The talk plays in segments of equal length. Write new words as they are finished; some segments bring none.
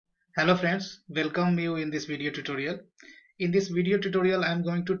Hello friends, welcome you in this video tutorial. In this video tutorial I am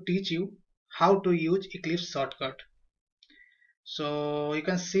going to teach you how to use Eclipse shortcut. So you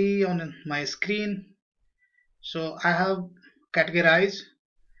can see on my screen. So I have categorized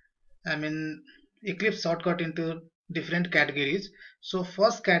Eclipse shortcut into different categories. So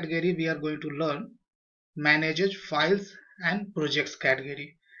first category we are going to learn manages files and projects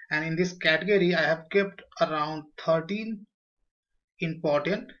category, and in this category I have kept around 13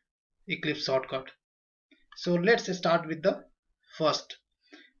 important Eclipse shortcut. So let's start with the first.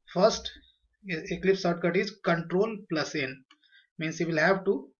 First Eclipse shortcut is Control plus N. Means you will have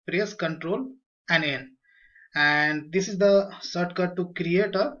to press Control and N. And this is the shortcut to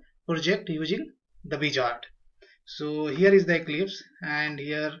create a project using the wizard. So here is the Eclipse, and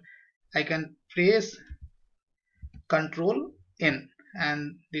here I can press Control N,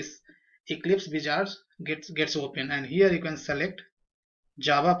 and this Eclipse wizard gets open. And here you can select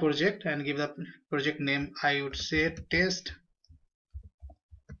Java project and give the project name. I would say test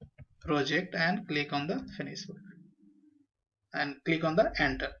project and click on the finish and click on the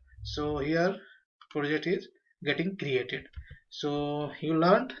enter. So here project is getting created. So you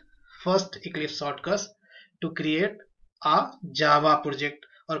learned first Eclipse shortcuts to create a Java project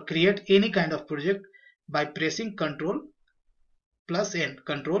or create any kind of project by pressing Control plus N,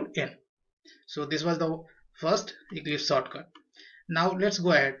 Control N. So this was the first Eclipse shortcut. Now let's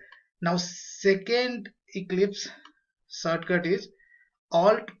go ahead. Now second Eclipse shortcut is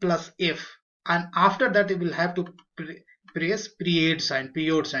Alt plus F, and after that you will have to press period sign.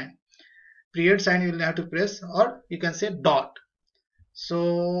 Period sign you will have to press, or you can say dot.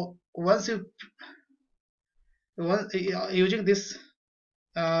 So once using this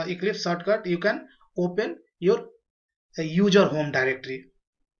Eclipse shortcut, you can open your user home directory.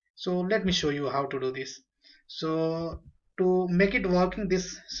 So let me show you how to do this. So to make it working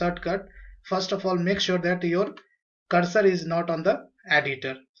this shortcut, first of all make sure that your cursor is not on the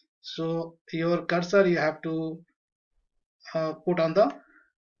editor. So your cursor you have to put on the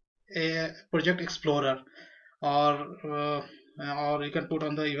project explorer, or you can put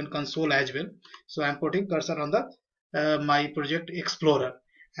on the even console as well. So I'm putting cursor on the my project explorer,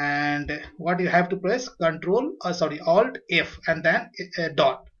 and what you have to press Alt F and then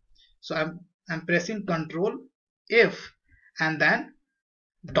dot. So I'm pressing Control F and then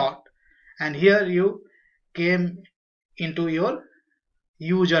dot, and here you came into your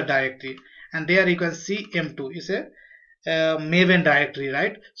user directory, and there you can see M2 is a Maven directory,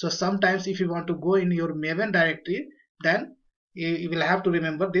 right? So sometimes if you want to go in your Maven directory, then you will have to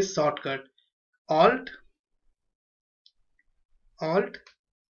remember this shortcut Alt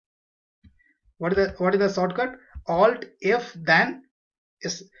what is the shortcut? Alt F then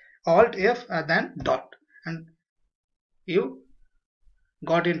Alt F and then dot, and you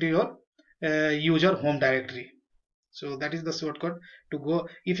got into your user home directory. So that is the shortcut to go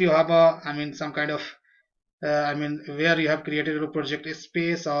if you have a some kind of where you have created a project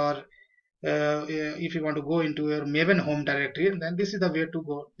space, or if you want to go into your Maven home directory, then this is the way to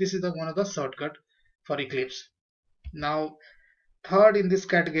go. This is the one of the shortcut for Eclipse. Now third in this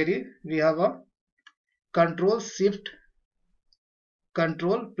category we have a Control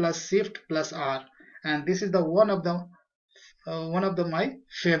plus Shift plus R, and this is the one of the my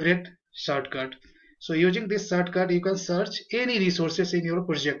favorite shortcut. So using this shortcut you can search any resources in your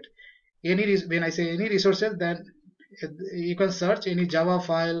project. When I say any resources, then you can search any Java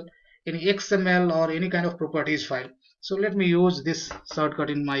file, any XML, or any kind of properties file. So let me use this shortcut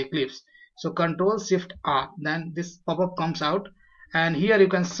in my Eclipse. So Control Shift R, then this pop-up comes out, and here you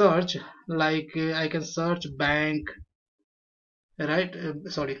can search, like I can search bank, right?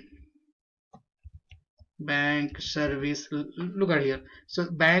 Bank service. Look at here. So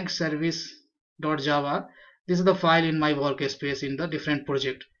bank service.java. This is the file in my workspace in the different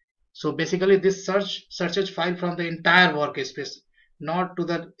project. So basically this searches file from the entire workspace, not to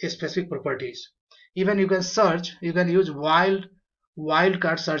the specific properties. Even you can search, you can use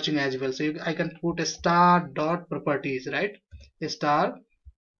wildcard searching as well. So I can put a star dot properties, right? A star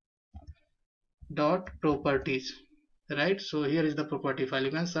dot properties, right? So here is the property file.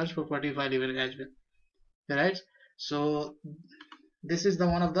 You can search property file even as well, right? So this is the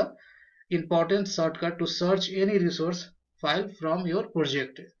one of the important shortcut to search any resource file from your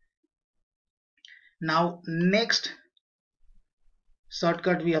project. Now next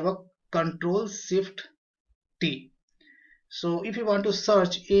shortcut we have a Control Shift T. So if you want to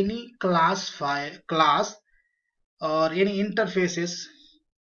search any class or any interfaces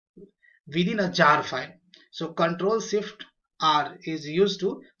within a jar file, so Control Shift R is used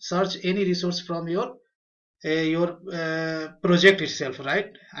to search any resource from your your project itself,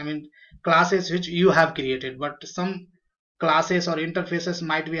 right? I mean classes which you have created, but some classes or interfaces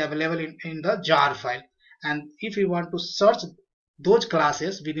might be available in the jar file, and if you want to search those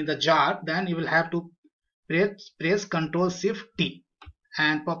classes within the jar, then you will have to press Ctrl Shift T,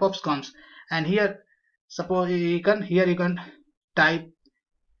 and pop-ups comes, and here suppose you can type,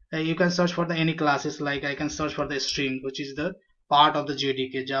 you can search for the any classes, like I can search for the string, which is the part of the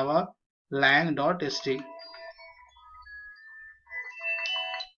JDK, Java lang.string.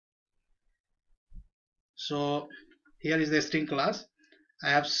 So here is the string class.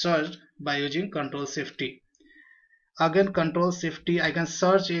 I have searched by using Ctrl Shift T. Again Ctrl Shift T, I can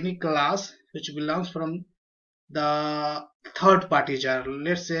search any class which belongs from the third party jar,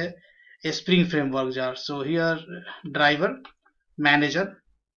 let's say a Spring Framework jar. So here driver, manager,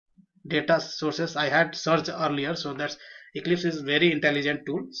 data sources I had searched earlier. So that's Eclipse is very intelligent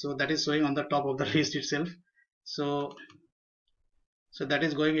tool, so that is showing on the top of the list itself. So that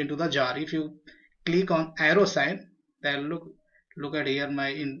is going into the jar. If you click on arrow sign, then look at here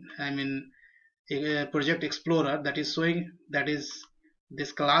my project explorer, that is showing that is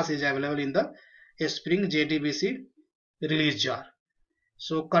this class is available in the Spring JDBC release jar.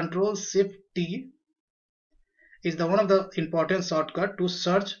 So Control Shift T is the one of the important shortcut to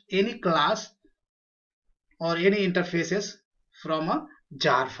search any class or any interfaces from a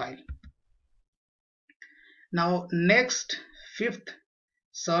jar file. Now next, fifth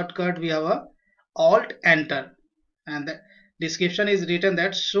shortcut, we have a Alt Enter, and the description is written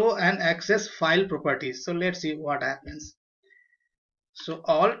that show and access file properties. So let's see what happens. So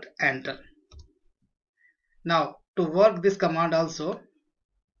Alt Enter. Now to work this command also,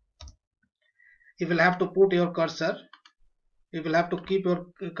 you will have to put your cursor, you will have to keep your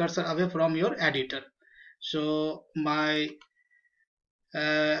cursor away from your editor. So my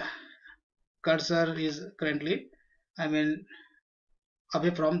cursor is currently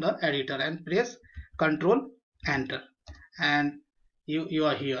away from the editor, and press Control Enter, and you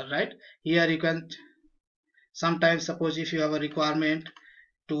are here, right? Here you can sometimes, suppose if you have a requirement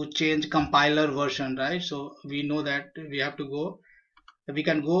to change compiler version, right? So we know that we have to go, we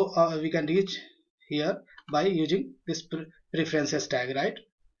can reach here by using this preferences tag, right?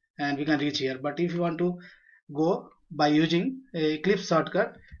 And we can reach here. But if you want to go by using a Eclipse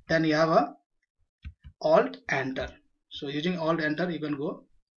shortcut, then you have a Alt Enter. So using Alt Enter, you can go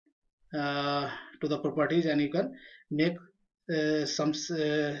to the properties, and you can make some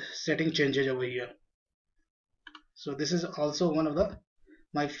setting changes over here. So this is also one of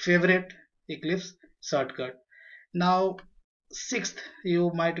my favorite Eclipse shortcut. Now sixth,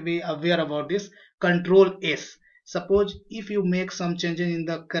 you might be aware about this, Control S. Suppose if you make some changes in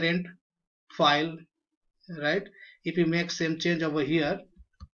the current file, right? If you make same change over here,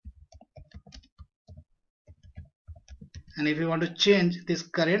 and if you want to change this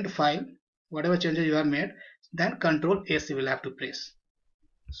current file, whatever changes you have made, then Control S you will have to press.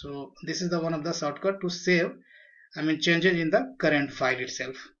 So this is the one of the shortcut to save changes in the current file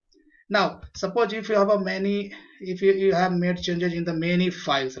itself. Now suppose if you have if you have made changes in the many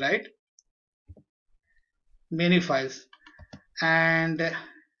files, right? Many files, and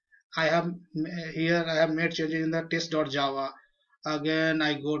I have made changes in the test.java. Again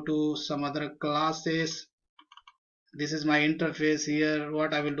I go to some other classes. This is my interface here.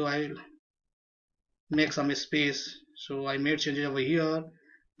 What I will do, I will make some space. So I made changes over here,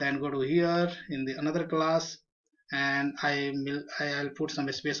 then go to here in the another class, and I'll put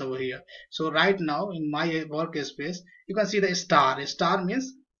some space over here. So right now in my workspace, you can see the star. Star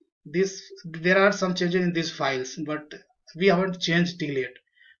means there are some changes in these files, but we haven't changed till yet.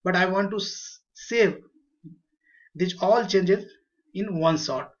 But I want to save these all changes in one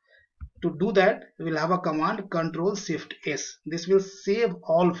shot. To do that, we will have a command Control Shift S. This will save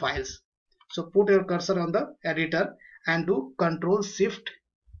all files. So put your cursor on the editor and do Control Shift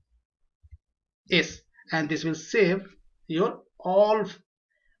S, and this will save your all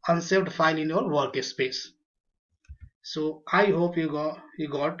unsaved file in your workspace. So I hope you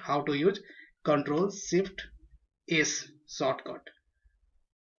got how to use Control Shift S shortcut.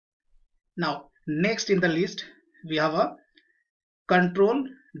 Now next in the list, we have a Control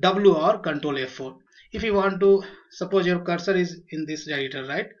W or Control F4. If you want to, suppose your cursor is in this editor,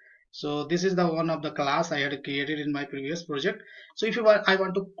 right? So this is the one of the class I had created in my previous project. So if I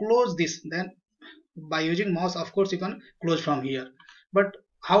want to close this, then by using mouse, of course you can close from here. But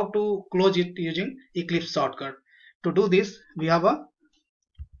how to close it using Eclipse shortcut? To do this, we have a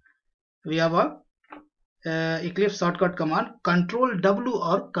Eclipse shortcut command Control W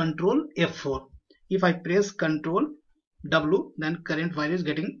or Control F4. If I press Control W, then current file is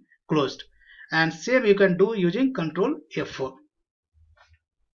getting closed. and same you can do using Control F4.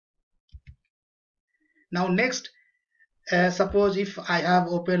 Now next, suppose if I have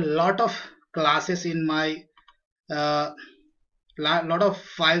opened lot of classes in my lot of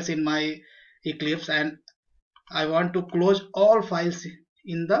files in my Eclipse, and I want to close all files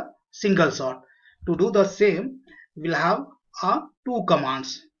in the single shot. To do the same, we'll have two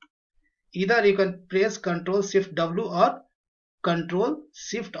commands. Either you can press Ctrl Shift W or Ctrl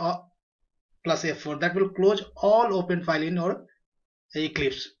Shift or plus F4. That will close all open file in your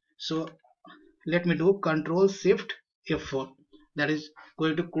Eclipse. So let me do Ctrl Shift F4. That is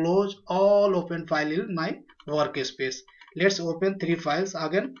going to close all open file in my workspace. Let's open three files.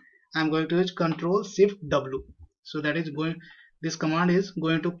 Again I'm going to use Ctrl Shift W. So that is going, this command is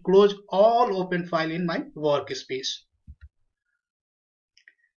going to close all open file in my workspace.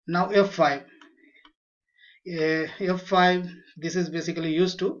 Now F5. F5, this is basically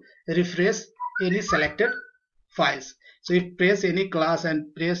used to refresh any selected files. So if press any class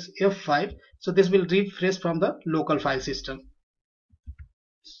and press F5, so this will refresh from the local file system.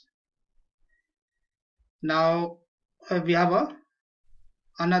 Now we have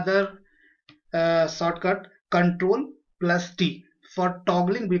another shortcut, Control plus T, for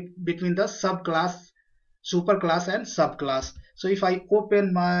toggling between the subclass, superclass and subclass. So if I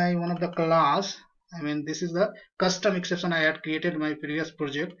open my one of the class, I mean this is the custom exception I had created in my previous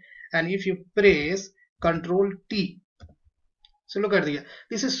project, and if you press Control T, so look at here,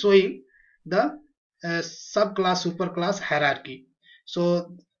 this is showing the subclass superclass hierarchy.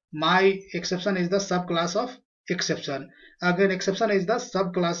 So my exception is the subclass of exception. Again exception is the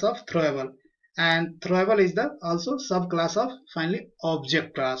subclass of throwable, and throwable is the also subclass of finally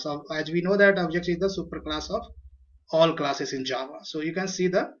object class of, as we know that object is the superclass of all classes in Java. So you can see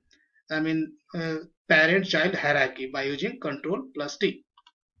the parent child hierarchy by using Control plus T.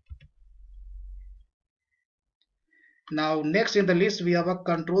 Now next in the list we have a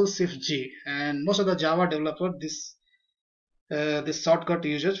Control Shift G, and most of the Java developer this shortcut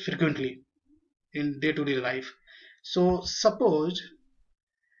uses frequently in day-to-day life. So suppose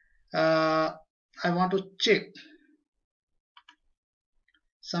I want to check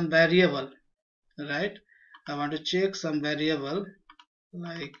some variable, right? I want to check some variable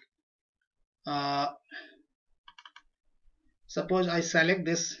like suppose I select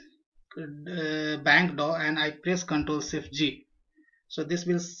this bank door and I press Ctrl Shift G. So this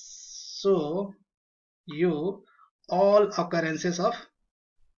will show you all occurrences of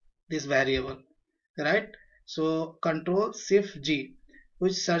this variable, right? So Ctrl Shift G,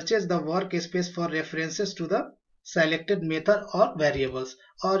 which searches the workspace for references to the selected method or variables,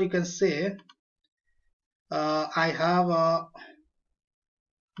 or you can say I have a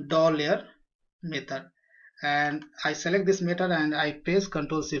 $layer method and I select this method and I press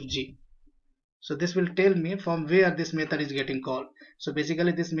Ctrl Shift G. So this will tell me from where this method is getting called. So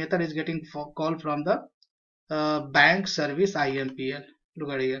basically this method is getting called from the bank service IMPL. Look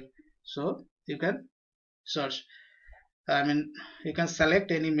at here. So you can search, you can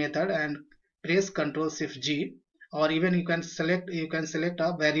select any method and press Ctrl Shift G, or even you can select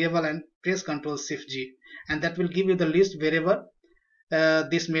a variable and press Ctrl Shift G, and that will give you the list wherever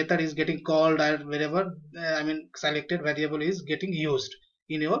this method is getting called, or wherever selected variable is getting used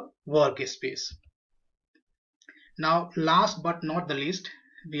in your workspace. Now last but not the least,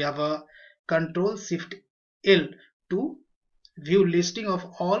 we have a Ctrl Shift L to view listing of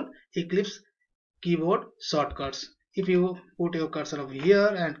all Eclipse keyboard shortcuts. If you put your cursor over here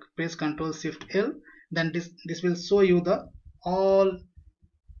and press Ctrl Shift L, then this will show you the all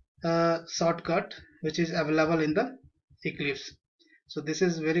shortcut which is available in the Eclipse. So this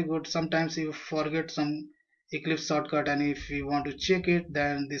is very good. Sometimes you forget some Eclipse shortcut, and if you want to check it,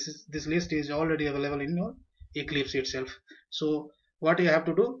 then this list is already available in your Eclipse itself. So what you have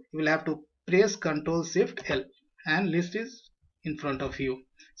to do, you will have to press Ctrl Shift L and list is in front of you,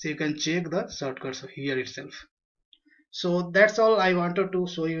 so you can check the shortcuts here itself. So that's all I wanted to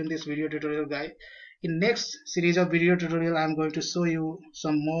show you in this video tutorial, guys. In next series of video tutorial I am going to show you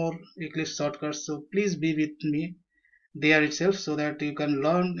some more Eclipse shortcuts, so please be with me there itself, so that you can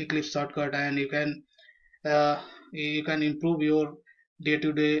learn Eclipse shortcut and you can improve your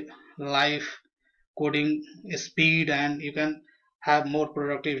day-to-day life coding speed, and you can have more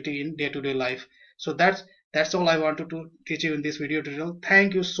productivity in day-to-day life. So that's all I wanted to teach you in this video tutorial.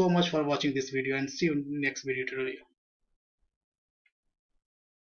 Thank you so much for watching this video, and see you in the next video tutorial.